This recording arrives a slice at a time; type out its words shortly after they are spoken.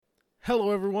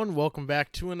Hello, everyone. Welcome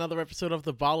back to another episode of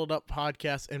the Bottled Up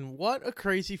Podcast. And what a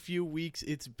crazy few weeks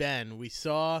it's been. We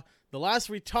saw, the last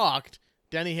we talked,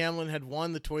 Denny Hamlin had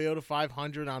won the Toyota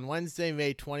 500 on Wednesday,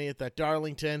 May 20th at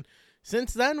Darlington.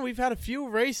 Since then, we've had a few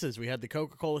races. We had the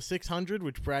Coca-Cola 600,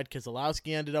 which Brad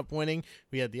Keselowski ended up winning.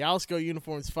 We had the Alsco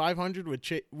Uniforms 500,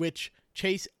 which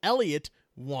Chase Elliott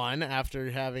won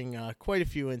after having quite a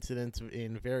few incidents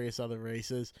in various other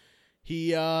races.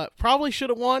 He probably should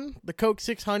have won the Coke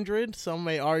 600, some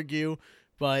may argue,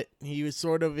 but he was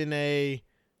sort of in a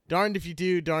darned if you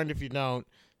do, darned if you don't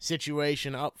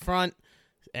situation up front,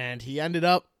 and he ended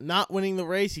up not winning the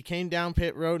race. He came down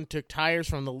pit road and took tires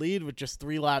from the lead with just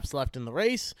 3 laps left in the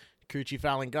race. Crew Chief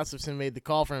Alan Gustafson made the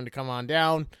call for him to come on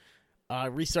down.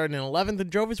 Restarted in 11th and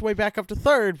drove his way back up to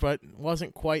 3rd, but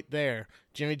wasn't quite there.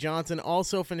 Jimmy Johnson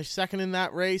also finished 2nd in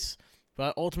that race,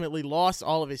 but ultimately lost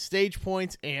all of his stage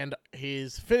points and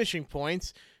his finishing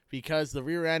points because the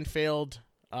rear end failed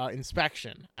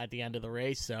inspection at the end of the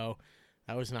race, so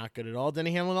that was not good at all.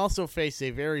 Denny Hamlin also faced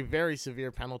a very, very severe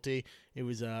penalty. It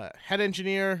was a head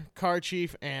engineer, car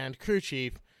chief, and crew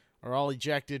chief are all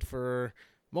ejected for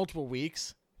multiple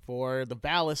weeks for the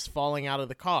ballast falling out of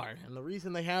the car. And the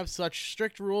reason they have such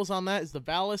strict rules on that is the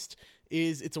ballast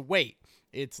it's a weight.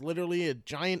 It's literally a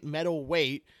giant metal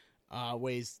weight,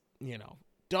 weighs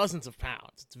dozens of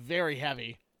pounds. It's very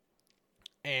heavy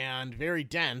and very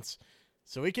dense,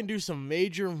 so it can do some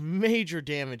major, major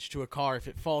damage to a car if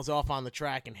it falls off on the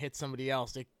track and hits somebody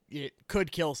else. It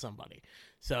could kill somebody.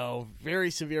 So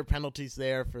very severe penalties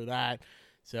there for that.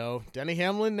 So Denny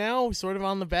Hamlin now sort of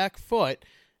on the back foot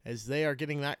as they are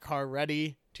getting that car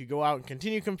ready to go out and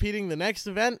continue competing. The next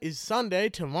event is Sunday,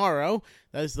 tomorrow.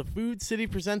 That is the Food City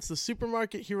presents the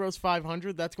Supermarket Heroes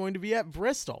 500. That's going to be at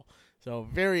Bristol. So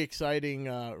very exciting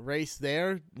race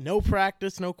there. No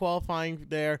practice, no qualifying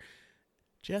there.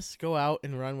 Just go out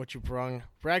and run what you brung.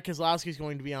 Brad Keselowski is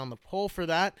going to be on the pole for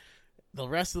that. The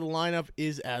rest of the lineup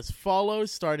is as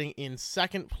follows. Starting in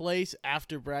 2nd place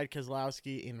after Brad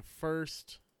Keselowski in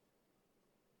 1st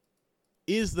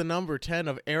is the number 10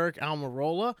 of Eric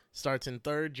Almirola. Starts in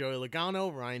 3rd, Joey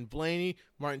Logano, Ryan Blaney,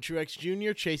 Martin Truex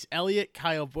Jr., Chase Elliott,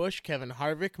 Kyle Busch, Kevin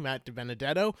Harvick, Matt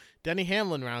DiBenedetto. Denny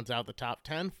Hamlin rounds out the top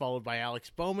 10, followed by Alex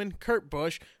Bowman, Kurt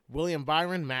Busch, William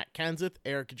Byron, Matt Kenseth,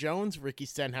 Eric Jones, Ricky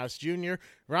Stenhouse Jr.,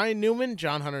 Ryan Newman,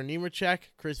 John Hunter Nemechek,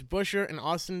 Chris Buescher, and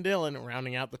Austin Dillon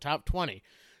rounding out the top 20.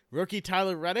 Rookie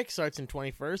Tyler Reddick starts in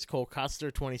 21st, Cole Custer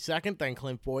 22nd, then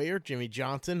Clint Bowyer, Jimmy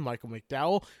Johnson, Michael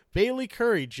McDowell, Bailey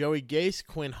Curry, Joey Gase,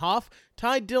 Quinn Hoff,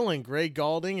 Ty Dillon, Gray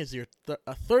Galding is your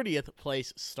 30th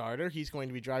place starter. He's going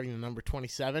to be driving the number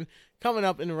 27, coming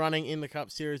up and running in the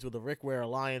Cup Series with a Rick Ware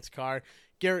Alliance car.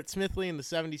 Garrett Smithley in the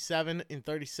 77. In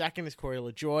 32nd is Corey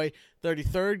LaJoie.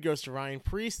 33rd goes to Ryan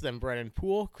Preece, then Brennan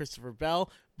Poole, Christopher Bell,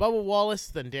 Bubba Wallace,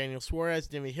 then Daniel Suarez,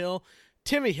 Timmy Hill,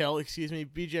 BJ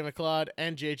McLeod,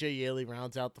 and JJ Yaley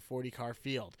rounds out the 40-car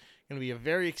field. Going to be a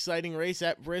very exciting race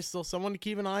at Bristol. Someone to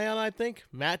keep an eye on, I think,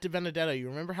 Matt DiBenedetto. You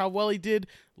remember how well he did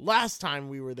last time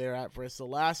we were there at Bristol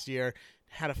last year.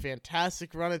 Had a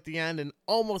fantastic run at the end and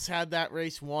almost had that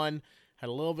race won. Had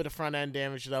a little bit of front-end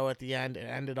damage, though, at the end and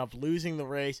ended up losing the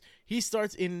race. He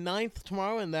starts in 9th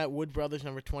tomorrow in that Wood Brothers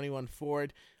number 21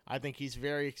 Ford. I think he's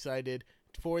very excited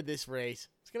for this race.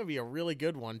 It's going to be a really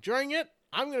good one. During it,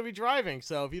 I'm going to be driving,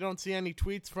 so if you don't see any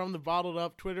tweets from the Bottled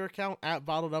Up Twitter account, at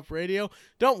Bottled Up Radio,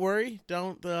 don't worry.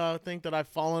 Don't think that I've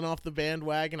fallen off the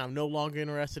bandwagon. I'm no longer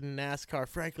interested in NASCAR.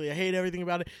 Frankly, I hate everything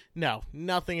about it. No,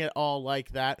 nothing at all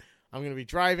like that. I'm going to be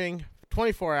driving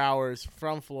 24 hours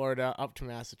from Florida up to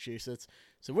Massachusetts.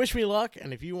 So wish me luck,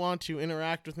 and if you want to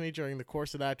interact with me during the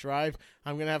course of that drive,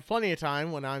 I'm going to have plenty of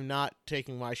time when I'm not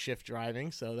taking my shift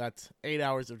driving. So that's 8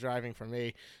 hours of driving for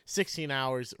me, 16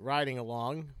 hours riding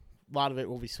along. A lot of it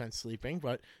will be spent sleeping,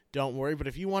 but don't worry. But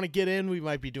if you want to get in, we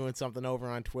might be doing something over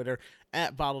on Twitter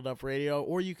at Bottled Up Radio,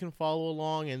 or you can follow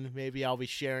along, and maybe I'll be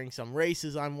sharing some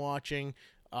races I'm watching,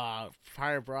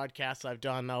 prior broadcasts I've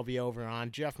done. I'll be over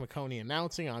on Jeff McConey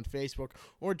Announcing on Facebook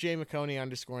or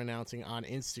JMcConey_announcing on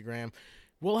Instagram.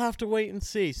 We'll have to wait and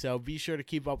see, so be sure to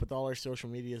keep up with all our social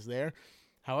medias there.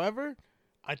 However,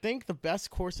 I think the best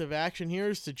course of action here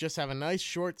is to just have a nice,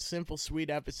 short, simple,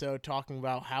 sweet episode talking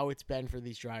about how it's been for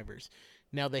these drivers.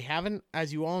 Now, they haven't,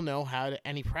 as you all know, had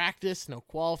any practice, no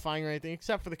qualifying or anything,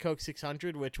 except for the Coke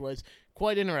 600, which was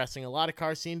quite interesting. A lot of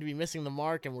cars seemed to be missing the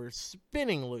mark and were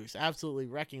spinning loose, absolutely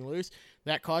wrecking loose.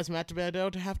 That caused Matt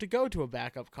DiBenedetto to have to go to a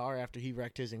backup car after he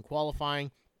wrecked his in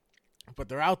qualifying. But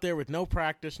they're out there with no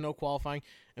practice, no qualifying,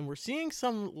 and we're seeing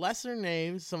some lesser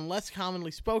names, some less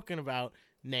commonly spoken about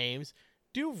names,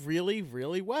 do really,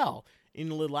 really well. In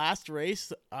the last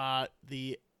race,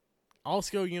 the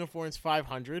Allsco Uniforms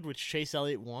 500, which Chase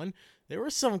Elliott won. There were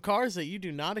some cars that you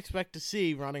do not expect to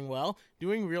see running well,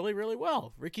 doing really, really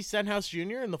well. Ricky Stenhouse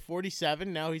Jr. in the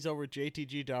 47, now he's over at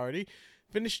JTG Daugherty,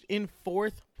 finished in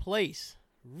 4th place.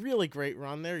 Really great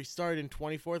run there. He started in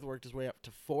 24th, worked his way up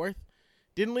to 4th.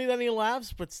 Didn't lead any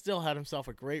laps, but still had himself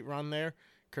a great run there.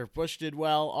 Kurt Busch did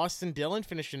well. Austin Dillon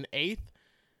finished in 8th.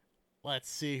 Let's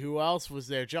see who else was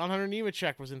there. John Hunter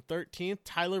Nemechek was in 13th.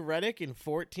 Tyler Reddick in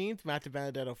 14th. Matt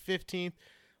DiBenedetto 15th.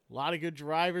 A lot of good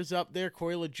drivers up there.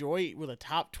 Corey LaJoie with a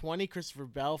top 20. Christopher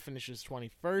Bell finishes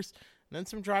 21st. And then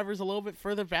some drivers a little bit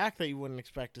further back that you wouldn't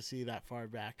expect to see that far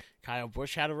back. Kyle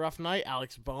Busch had a rough night.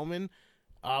 Alex Bowman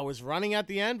was running at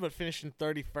the end, but finished in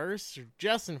 31st,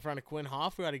 just in front of Quinn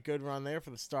Hoff, who had a good run there for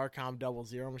the Starcom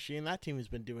 00 machine. That team has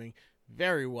been doing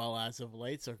very well as of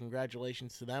late, so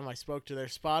congratulations to them. I spoke to their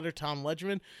spotter, Tom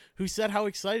Ledgman, who said how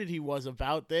excited he was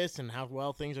about this and how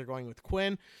well things are going with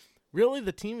Quinn. Really,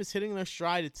 the team is hitting their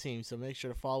stride, it seems, so make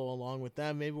sure to follow along with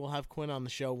them. Maybe we'll have Quinn on the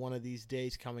show one of these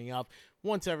days coming up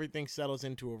once everything settles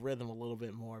into a rhythm a little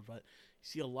bit more, but you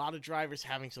see a lot of drivers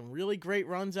having some really great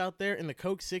runs out there. In the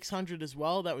Coke 600 as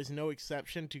well, that was no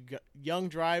exception to young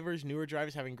drivers, newer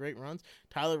drivers having great runs.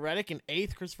 Tyler Reddick in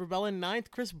 8th, Christopher Bell in 9th,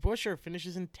 Chris Buescher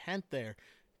finishes in 10th there.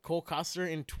 Cole Custer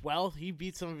in 12th. He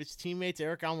beat some of his teammates.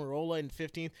 Eric Almirola in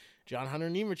 15th. John Hunter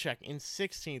Nemechek in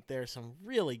 16th there. Some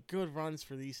really good runs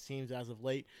for these teams as of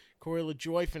late. Corey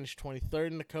LaJoie finished 23rd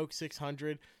in the Coke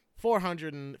 600,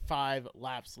 405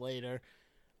 laps later.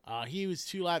 He was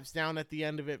 2 laps down at the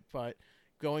end of it, but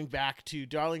going back to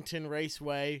Darlington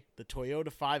Raceway, the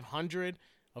Toyota 500,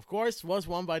 of course, was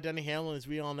won by Denny Hamlin, as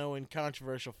we all know, in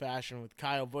controversial fashion, with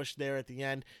Kyle Busch there at the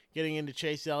end, getting into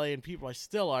Chase Elliott, and people are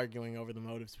still arguing over the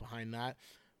motives behind that.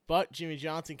 But Jimmy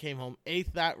Johnson came home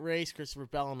 8th that race, Christopher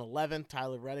Bell in 11th,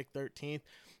 Tyler Reddick 13th.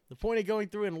 The point of going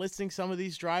through and listing some of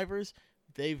these drivers,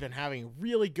 they've been having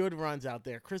really good runs out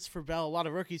there. Christopher Bell, a lot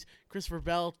of rookies. Christopher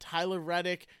Bell, Tyler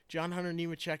Reddick, John Hunter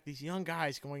Nemechek, these young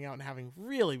guys going out and having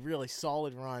really, really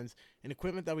solid runs in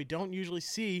equipment that we don't usually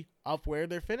see up where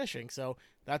they're finishing. So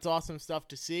that's awesome stuff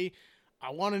to see.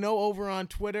 I want to know over on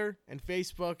Twitter and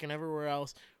Facebook and everywhere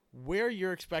else where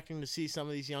you're expecting to see some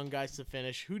of these young guys to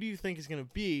finish. Who do you think is going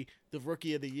to be the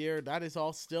Rookie of the Year? That is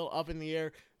all still up in the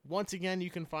air. Once again, you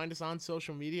can find us on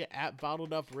social media at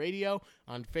Bottled Up Radio.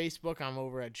 On Facebook, I'm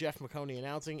over at Jeff McConey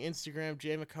Announcing. Instagram,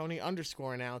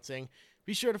 JMcConey_announcing.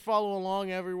 Be sure to follow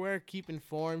along everywhere. Keep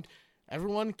informed.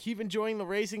 Everyone, keep enjoying the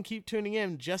racing. Keep tuning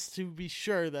in just to be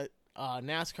sure that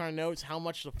NASCAR knows how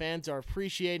much the fans are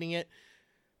appreciating it.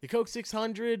 The Coke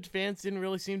 600 fans didn't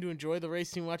really seem to enjoy the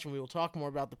race too much, and we will talk more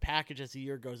about the package as the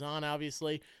year goes on,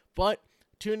 obviously. But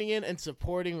tuning in and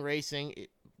supporting racing,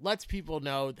 it lets people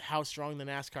know how strong the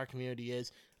NASCAR community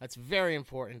is. That's very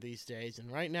important these days.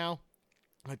 And right now,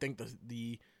 I think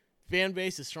the fan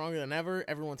base is stronger than ever.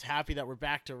 Everyone's happy that we're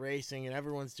back to racing, and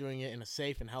everyone's doing it in a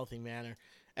safe and healthy manner.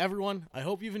 Everyone, I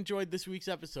hope you've enjoyed this week's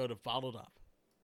episode of Bottled Up.